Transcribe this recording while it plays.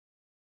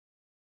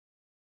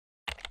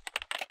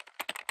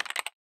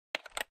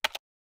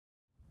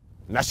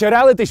Naše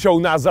reality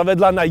show nás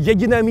zavedla na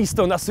jediné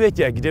místo na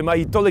světě, kde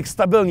mají tolik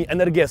stabilní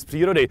energie z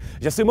přírody,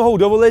 že si mohou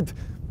dovolit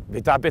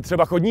vytápět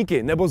třeba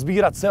chodníky nebo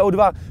sbírat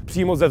CO2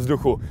 přímo ze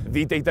vzduchu.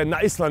 Vítejte na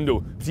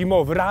Islandu,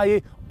 přímo v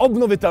ráji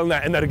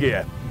obnovitelné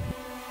energie.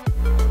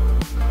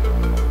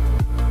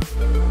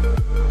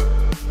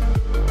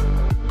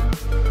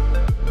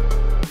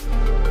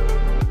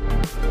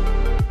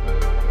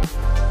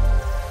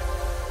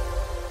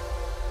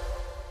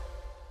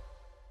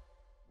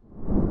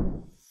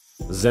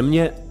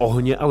 Země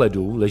ohně a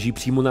ledu leží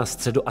přímo na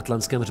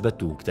středoatlantském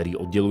hřbetu, který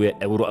odděluje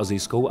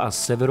euroazijskou a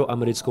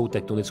severoamerickou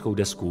tektonickou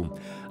desku.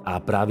 A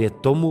právě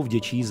tomu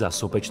vděčí za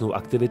sopečnou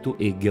aktivitu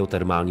i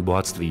geotermální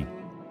bohatství.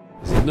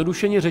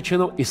 Zjednodušeně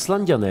řečeno,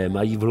 Islanďané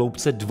mají v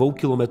hloubce 2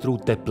 kilometrů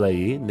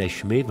tepleji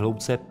než my v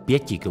hloubce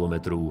 5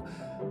 kilometrů.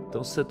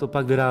 To se to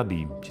pak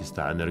vyrábí,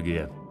 čistá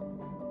energie.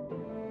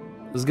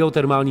 Z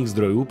geotermálních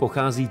zdrojů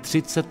pochází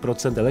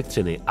 30%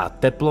 elektřiny a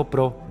teplo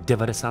pro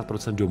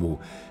 90% domů.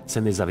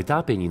 Ceny za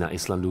vytápění na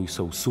Islandu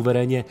jsou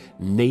suverénně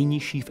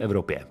nejnižší v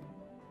Evropě.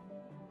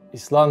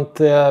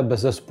 Island je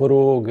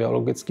bezesporu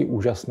geologicky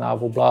úžasná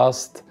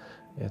oblast.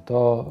 Je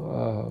to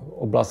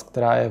oblast,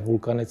 která je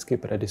vulkanicky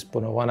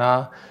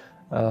predisponovaná.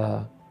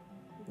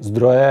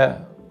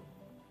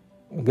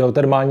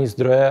 Geotermální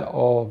zdroje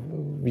o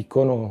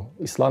výkonu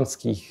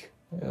islandských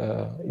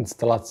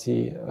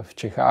instalací v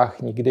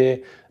Čechách nikdy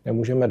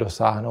nemůžeme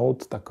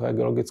dosáhnout, takové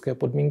geologické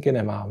podmínky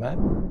nemáme.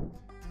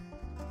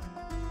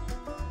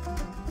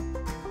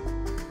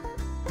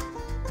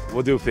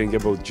 What do you think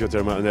about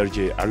geothermal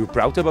energy? Are you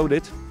proud about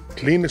it?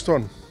 Cleanest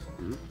one.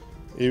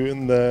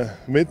 Even the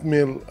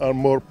windmill are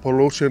more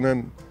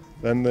pollution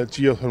than the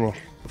geothermal.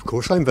 Of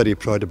course, I'm very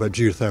proud about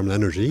geothermal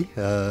energy.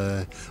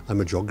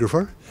 I'm a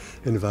geographer.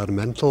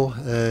 Environmental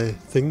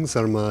things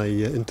are my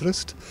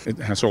interest. It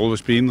has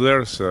always been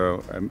there,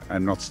 so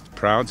I'm not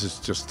proud. It's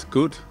just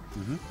good,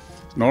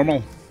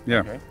 normal. Yeah,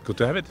 okay. Good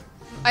to have it.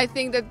 I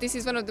think that this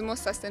is one of the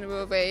most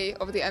sustainable way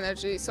of the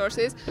energy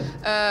sources.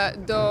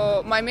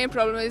 Though my main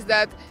problem is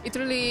that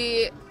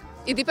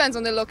it depends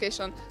on the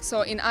location.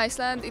 So in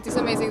Iceland, it is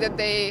amazing that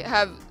they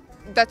have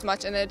that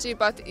much energy,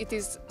 but it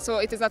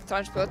is not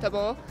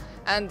transportable,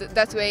 and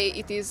that way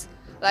it is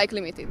like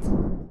limited.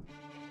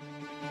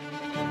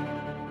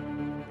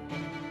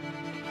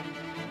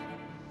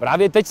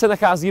 Právě teď se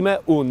nacházíme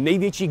u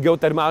největší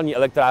geotermální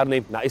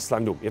elektrárny na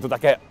Islandu. Je to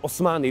také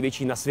 8.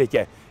 největší na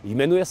světě.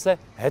 Jmenuje se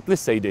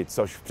Helliseiði,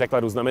 což v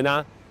překladu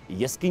znamená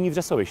jeskyní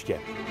vřesoviště.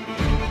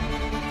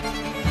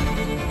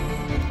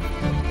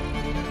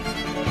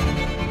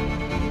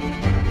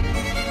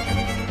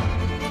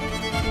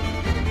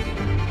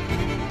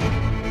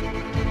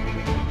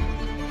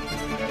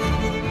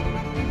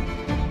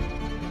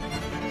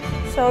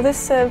 So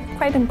this is a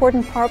quite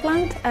important power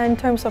plant in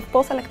terms of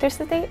both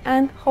electricity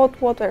and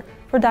hot water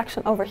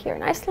production over here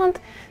in Iceland.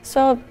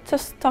 So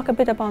just talk a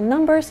bit about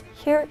numbers.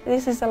 Here,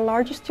 this is the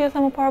largest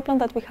geothermal power plant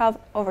that we have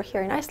over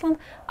here in Iceland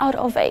out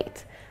of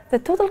 8. The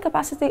total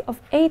capacity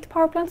of 8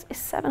 power plants is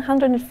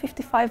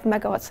 755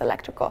 megawatts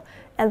electrical.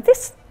 And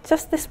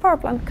just this power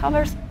plant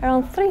covers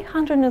around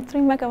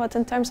 303 megawatts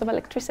in terms of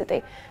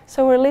electricity.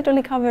 So we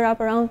literally cover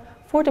up around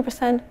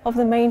 40% of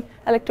the main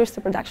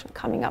electricity production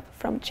coming up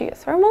from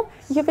geothermal.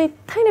 You'll be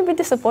tiny bit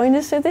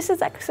disappointed. So this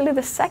is actually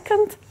the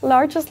second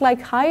largest,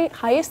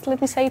 highest, let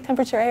me say,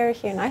 temperature area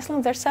here in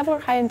Iceland. There are several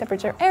high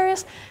temperature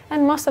areas,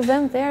 and most of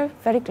them, they're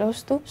very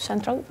close to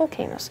central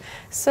volcanoes.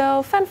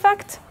 So fun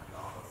fact,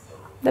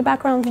 the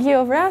background view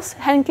over us,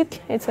 Helgik,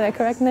 it's the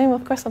correct name,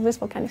 of course, of this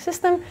volcanic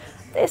system.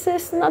 This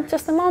is not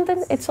just a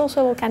mountain, it's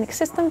also a volcanic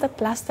system that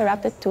last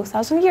erupted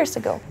 2,000 years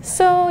ago.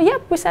 So,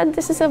 yep, we said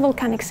this is a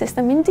volcanic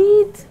system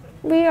indeed.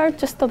 We are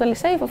just totally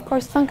safe, of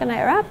course, Thunk and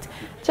I erupt.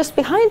 Just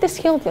behind this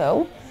hill,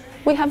 though,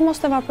 we have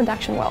most of our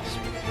production wells.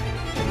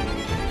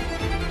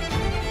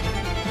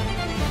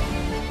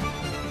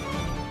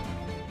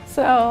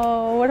 So,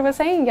 what was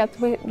I saying? Yeah,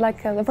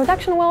 the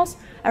production wells,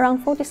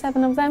 around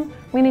 47 of them,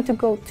 we need to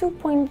go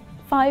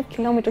 2.5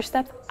 kilometers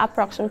depth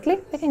approximately.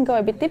 We can go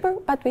a bit deeper,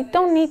 but we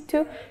don't need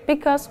to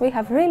because we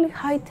have really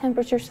high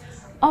temperatures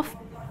of,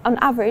 on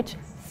average,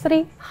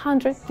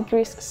 300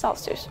 degrees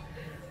Celsius.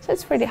 So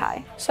it's pretty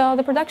high. So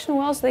the production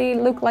wells, they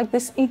look like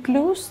this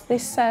igloos,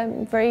 this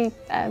very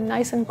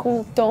nice and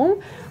cool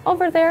dome.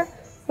 Over there,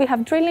 we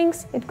have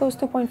drillings. It goes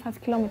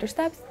 2.5 kilometers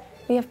depth.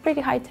 We have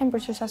pretty high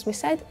temperatures, as we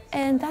said,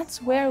 and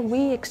that's where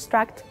we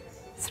extract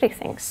 3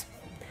 things.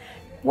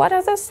 What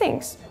are those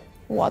things?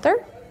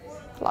 Water,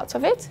 lots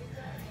of it,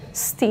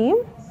 steam,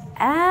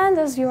 and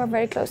as you are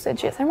very close to the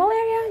geothermal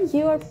area,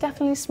 you are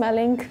definitely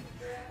smelling,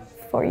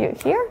 for you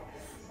here,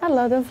 a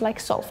lot of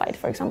sulfide,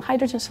 for example,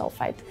 hydrogen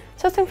sulfide.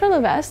 Just in front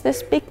of us,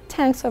 these big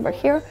tanks over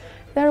here,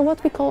 they're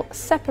what we call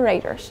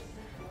separators.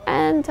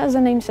 And as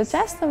the name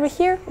suggests, over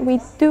here we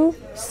do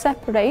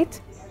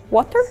separate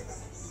water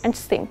and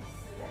steam.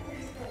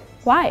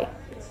 Why?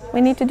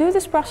 We need to do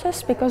this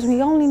process because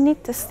we only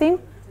need the steam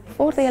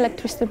for the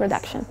electricity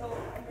production.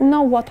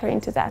 No water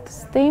into that.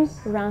 Steam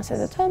runs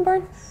as a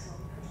turbine,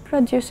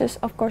 produces,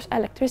 of course,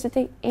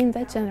 electricity in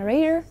the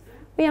generator.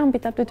 We amp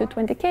it up to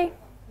 220K.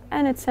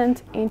 and it's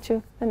sent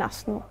into the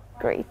national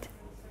grid.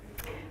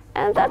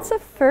 And that's the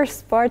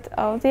first part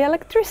of the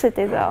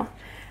electricity though.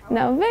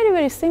 Now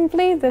very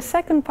simply, the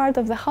second part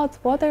of the hot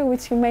water,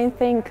 which you may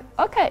think,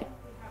 okay,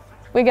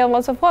 we get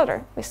lots of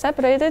water, we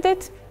separated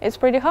it, it's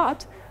pretty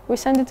hot, we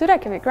send it to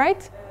Reykjavik,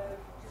 right?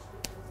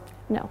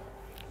 No,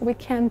 we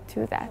can't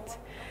do that.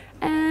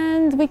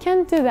 And we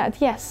can't do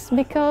that, yes,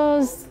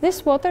 because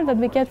this water that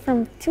we get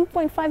from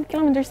 2.5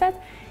 kilometers depth,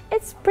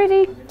 it's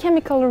pretty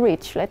chemical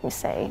rich, let me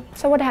say.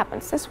 So what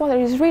happens? This water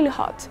is really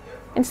hot.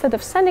 Instead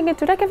of sending it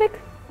to Reykjavik,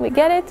 we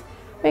get it,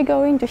 we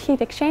go into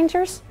heat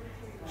exchangers.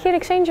 Heat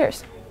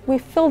exchangers, we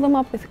fill them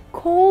up with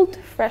cold,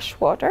 fresh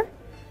water,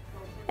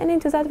 and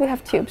into that we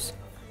have tubes.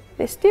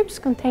 These tubes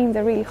contain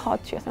the really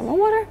hot geothermal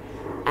water,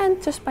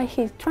 and just by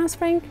heat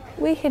transferring,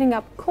 we're heating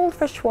up cold,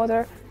 fresh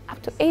water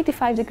up to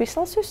 85 degrees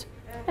Celsius,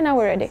 and now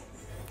we're ready.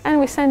 And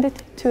we send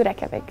it to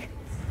Reykjavik.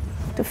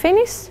 To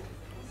finish,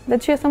 the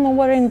geothermal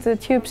water in the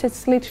tubes,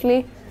 it's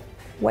literally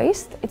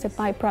waste, it's a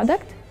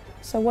byproduct.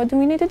 So what do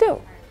we need to do?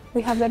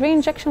 We have the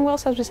reinjection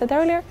wells, as we said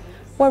earlier,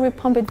 where we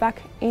pump it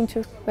back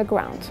into the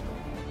ground.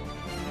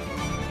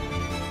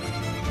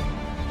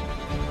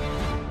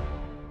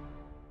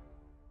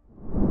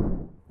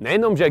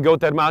 Nejenom, že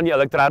geotermální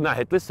elektrárna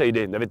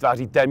Hetliseidy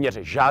nevytváří téměř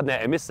žádné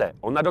emise,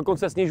 ona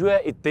dokonce snižuje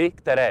i ty,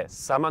 které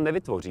sama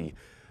nevytvoří.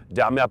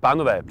 Dámy a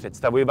pánové,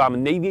 představuji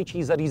vám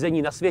největší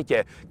zařízení na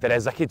světě,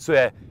 které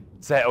zachycuje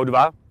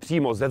CO2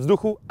 přímo ze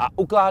vzduchu a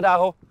ukládá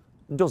ho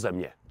do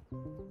země.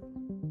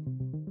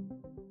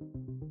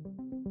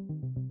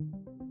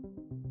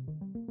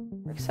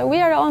 So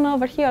we are on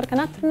over here,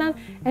 Orkanaturnan,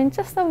 and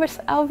just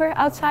over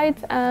outside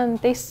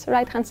this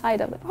right-hand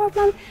side of the power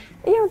plant,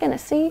 you're gonna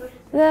see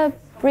the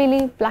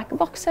really black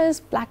boxes,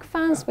 black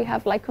fans. We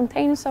have like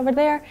containers over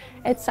there.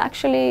 It's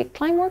actually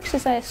Climeworks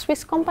is a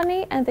Swiss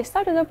company, and they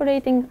started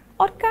operating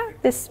Orca,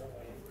 this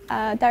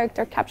direct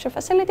air capture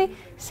facility,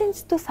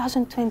 since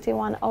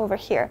 2021 over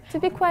here. To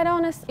be quite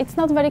honest, it's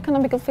not very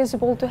economically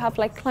feasible to have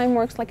like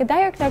Climeworks, like a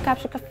direct air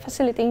capture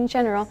facility in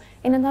general,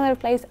 in another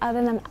place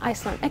other than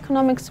Iceland.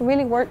 Economics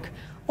really work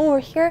over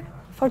here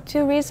for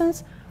two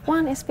reasons.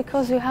 One is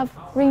because you have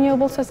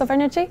renewable source of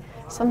energy,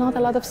 so not a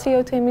lot of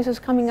CO2 emissions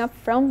coming up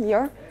from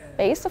your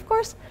base, of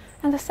course.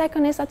 And the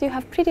second is that you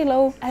have pretty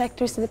low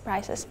electricity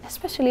prices,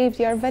 especially if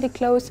you are very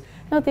close,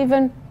 not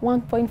even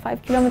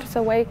 1.5 kilometers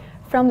away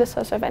from the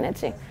source of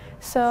energy.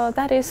 So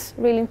that is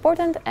really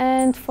important,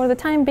 and for the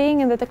time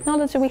being and the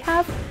technology we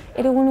have,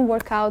 it won't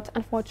work out,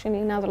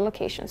 unfortunately, in other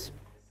locations.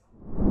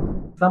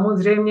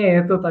 Samozřejmě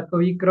je to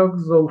takový krok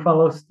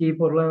zoufalosti,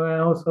 podle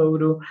mého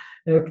soudu,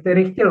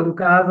 který chtěl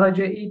ukázat,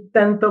 že i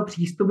tento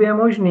přístup je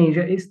možný,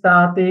 že i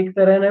státy,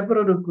 které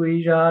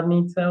neprodukují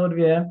žádný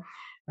CO2,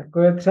 jako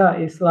je třeba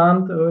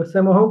Island,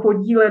 se mohou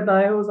podílet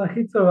na jeho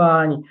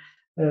zachycování.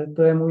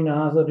 To je můj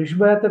názor. Když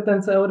budete ten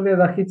CO2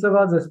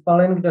 zachycovat ze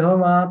spalin, kde ho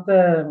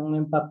máte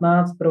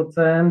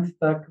 15%,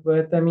 tak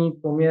budete mít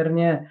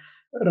poměrně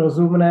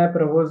rozumné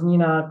provozní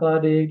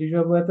náklady. Když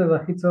ho budete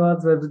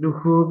zachycovat ze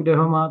vzduchu, kde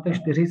ho máte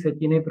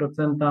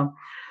 0,4%,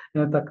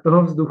 tak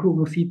toho vzduchu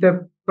musíte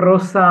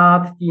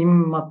prosát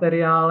tím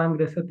materiálem,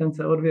 kde se ten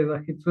CO2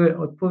 zachycuje,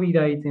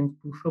 odpovídajícím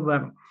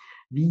způsobem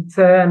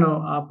více,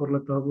 no a podle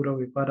toho budou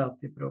vypadat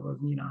ty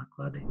provozní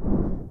náklady.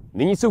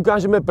 Nyní si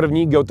ukážeme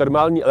první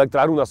geotermální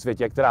elektrárnu na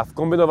světě, která v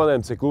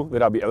kombinovaném cyklu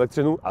vyrábí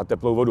elektřinu a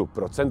teplou vodu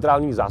pro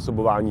centrální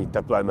zásobování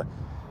teplem.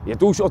 Je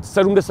tu už od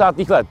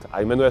 70. let a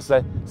jmenuje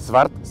se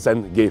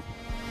Svartsengi.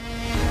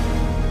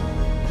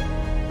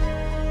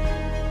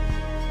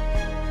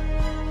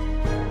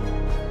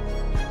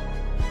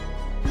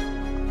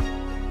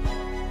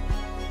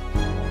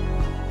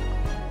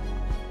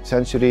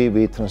 Century,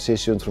 we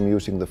transitioned from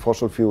using the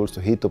fossil fuels to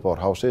heat up our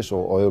houses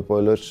or oil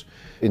boilers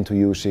into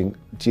using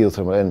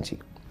geothermal energy.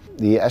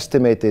 The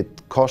estimated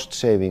cost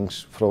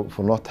savings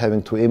for not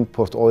having to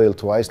import oil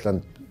to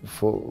Iceland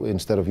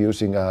instead of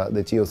using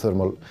the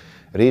geothermal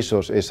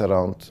resource is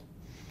around,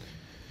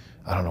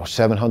 I don't know,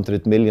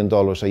 $700 million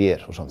a year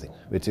or something,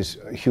 which is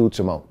a huge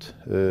amount.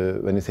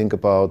 When you think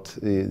about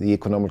the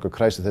economic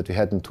crisis that we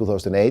had in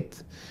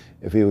 2008,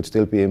 if we would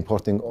still be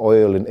importing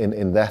oil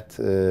in that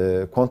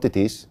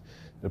quantities,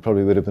 it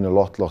probably would have been a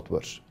lot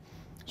worse.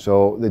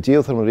 So the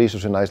geothermal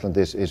resource in Iceland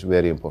is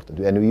very important,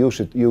 and we use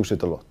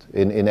it a lot.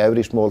 In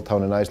every small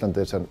town in Iceland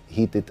there's a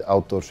heated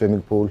outdoor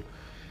swimming pool.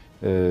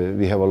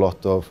 We have a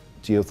lot of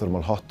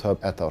geothermal hot tub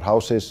at our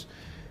houses.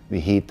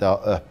 We heat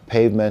up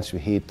pavements, we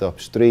heat up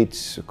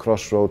streets,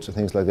 crossroads and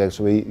things like that,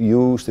 so we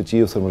use the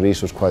geothermal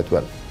resource quite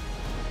well.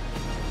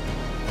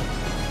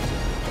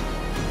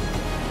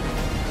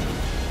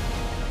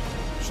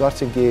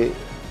 Svartsengi,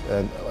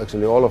 and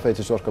actually all of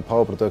HS's Orka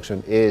power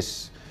production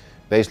is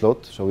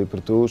baseload, so we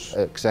produce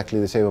exactly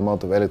the same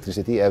amount of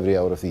electricity every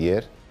hour of the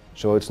year.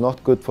 So it's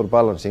not good for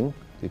balancing,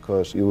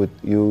 because you would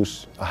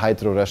use a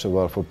hydro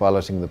reservoir for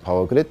balancing the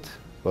power grid.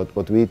 But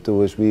what we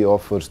do is we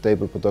offer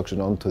stable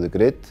production onto the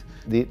grid.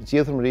 The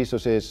geothermal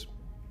resource is,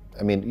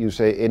 I mean, you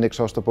say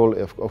inexhaustible,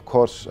 of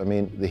course, I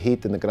mean, the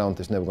heat in the ground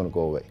is never going to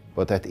go away.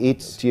 But at each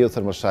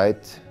geothermal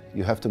site,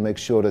 you have to make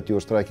sure that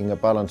you're striking a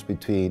balance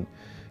between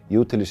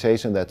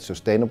utilization that's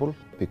sustainable,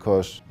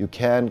 because you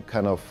can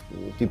kind of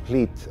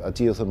deplete a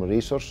geothermal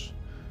resource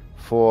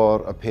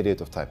for a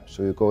period of time.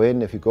 So you go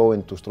in, if you go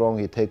in too strong,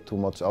 you take too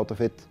much out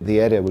of it, the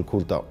area will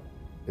cool down.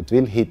 It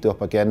will heat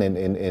up again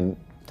in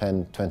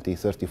 10, 20,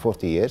 30,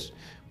 40 years,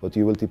 but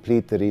you will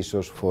deplete the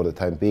resource for the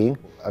time being.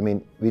 I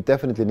mean, we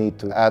definitely need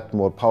to add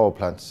more power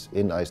plants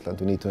in Iceland.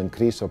 We need to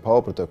increase our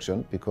power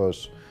production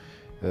because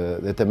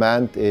the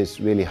demand is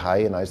really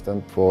high in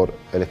Iceland for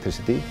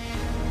electricity.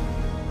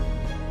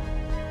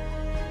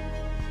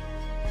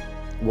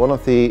 One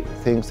of the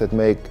things that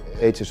make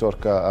HS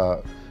Orka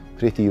a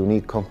pretty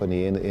unique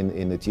company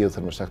in the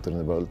geothermal sector in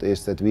the world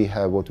is that we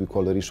have what we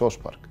call a resource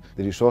park.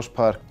 The resource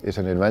park is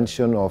an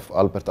invention of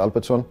Albert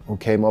Albertsson, who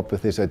came up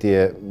with this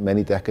idea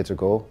many decades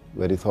ago,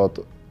 where he thought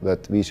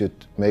that we should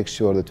make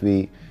sure that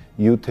we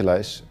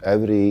utilize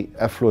every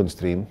effluent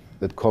stream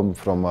that come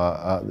from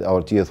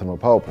our geothermal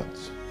power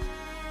plants.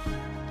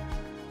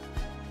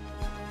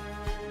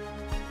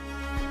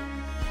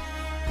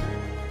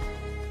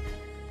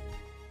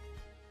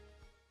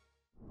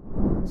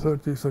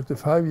 Thirty,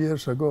 35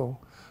 years ago,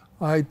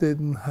 I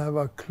didn't have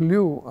a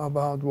clue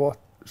about what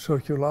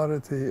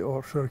circularity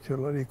or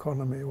circular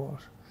economy was.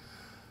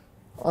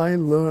 I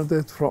learned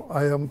it from,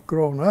 I am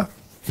grown up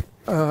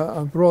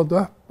and brought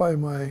up by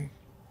my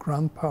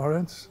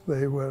grandparents.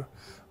 They were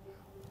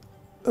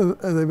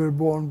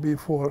born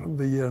before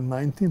the year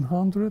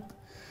 1900.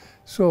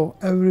 So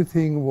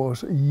everything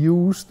was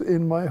used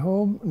in my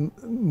home,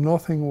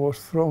 nothing was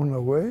thrown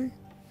away.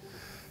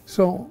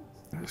 So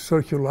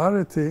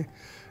circularity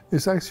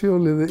is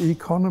actually the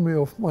economy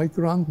of my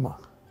grandma.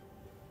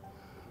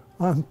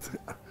 And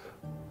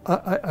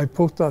I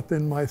put that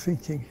in my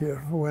thinking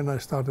here when I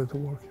started to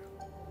work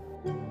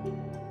here.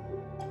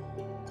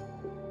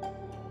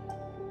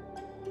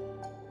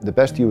 The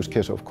best use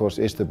case, of course,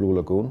 is the Blue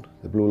Lagoon.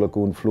 The Blue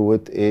Lagoon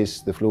fluid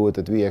is the fluid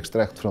that we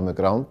extract from the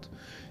ground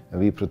and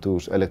we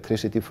produce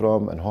electricity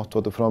from and hot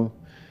water from.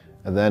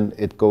 And then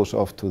it goes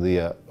off to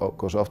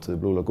the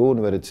Blue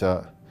Lagoon, where it's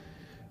a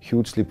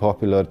hugely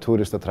popular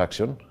tourist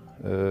attraction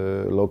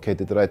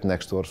located right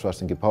next to our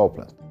Svartsengi power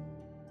plant.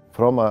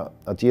 From a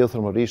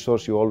geothermal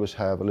resource, you always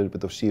have a little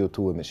bit of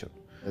CO2 emission.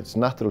 It's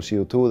natural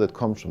CO2 that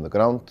comes from the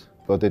ground,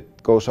 but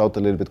it goes out a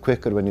little bit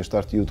quicker when you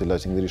start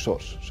utilizing the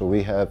resource. So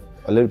we have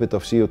a little bit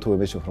of CO2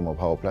 emission from our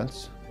power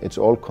plants. It's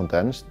all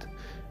condensed,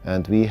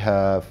 and we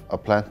have a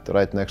plant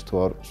right next to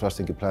our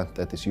Svartsengi plant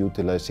that is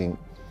utilizing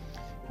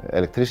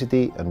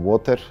electricity and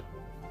water.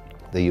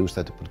 They use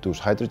that to produce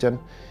hydrogen,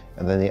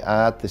 and then they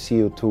add the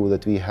CO2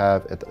 that we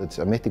have, it's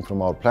emitting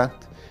from our plant,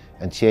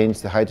 and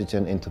change the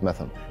hydrogen into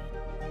methanol.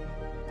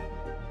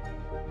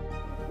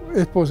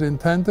 It was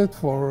intended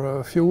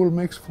for fuel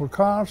mix for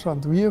cars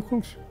and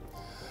vehicles,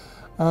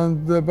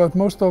 but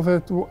most of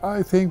it,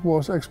 I think,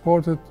 was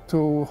exported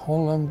to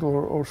Holland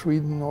or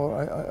Sweden, or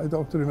I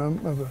don't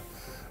remember.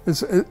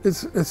 It's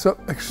an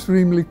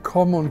extremely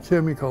common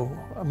chemical,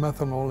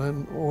 methanol,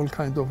 in all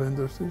kinds of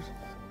industries.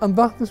 And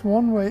that is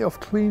one way of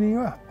cleaning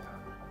up.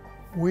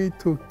 We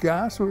took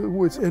gas,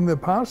 which in the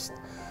past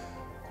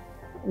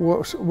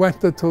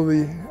went into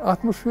the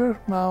atmosphere.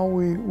 Now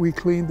we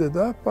cleaned it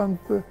up and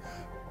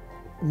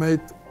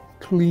made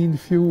clean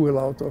fuel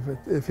out of it,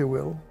 if you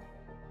will.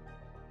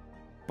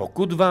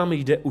 Pokud vám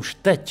jde už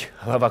teď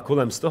hlava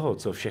kolem z toho,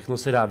 co všechno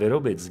se dá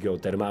vyrobit z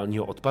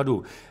geotermálního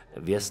odpadu,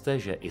 vězte,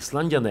 že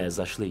Islanďané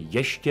zašli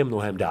ještě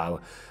mnohem dál.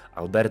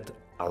 Albert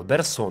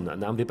Albertsson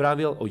nám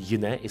vyprávěl o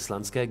jiné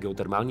islandské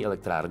geotermální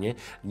elektrárně,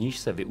 v níž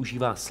se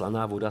využívá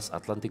slaná voda z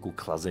Atlantiku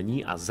k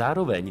chlazení a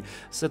zároveň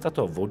se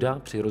tato voda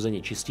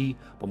přirozeně čistí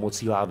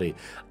pomocí lávy.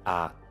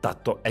 A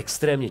tato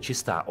extrémně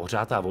čistá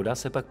ohřátá voda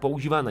se pak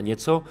používá na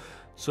něco,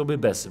 co by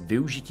bez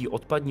využití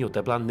odpadního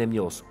tepla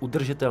nemělo s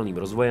udržitelným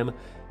rozvojem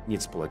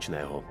nic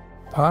společného.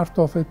 Part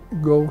of it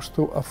goes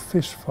to a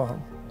fish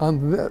farm.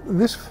 And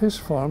this fish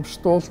farm,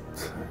 Stolt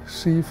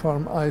Sea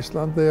Farm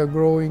Iceland, they are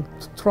growing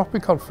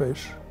tropical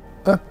fish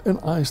up in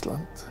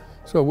Iceland.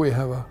 So we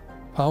have a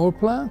power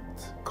plant,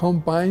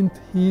 combined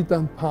heat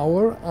and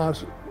power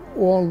as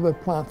all the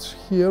plants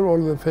here,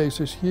 all the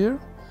phases here.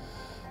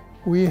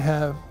 We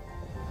have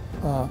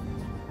a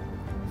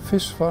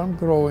fish farm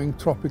growing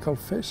tropical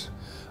fish.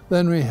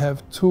 Then we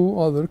have two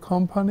other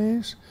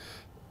companies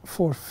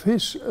for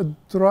fish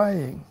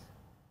drying.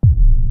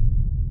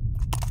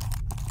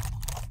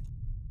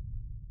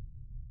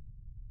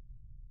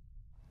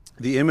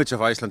 The image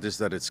of Iceland is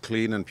that it's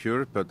clean and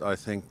pure, but I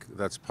think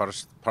that's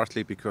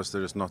partly because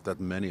there is not that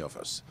many of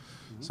us.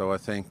 Mm-hmm. So I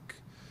think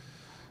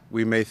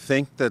we may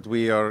think that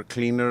we are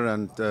cleaner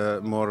and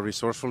more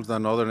resourceful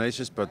than other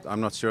nations, but I'm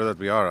not sure that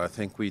we are. I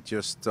think we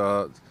just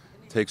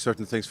take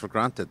certain things for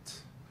granted,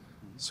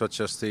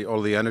 such as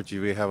all the energy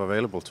we have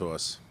available to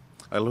us.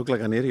 I look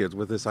like an idiot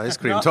with this ice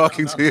cream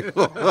talking to you.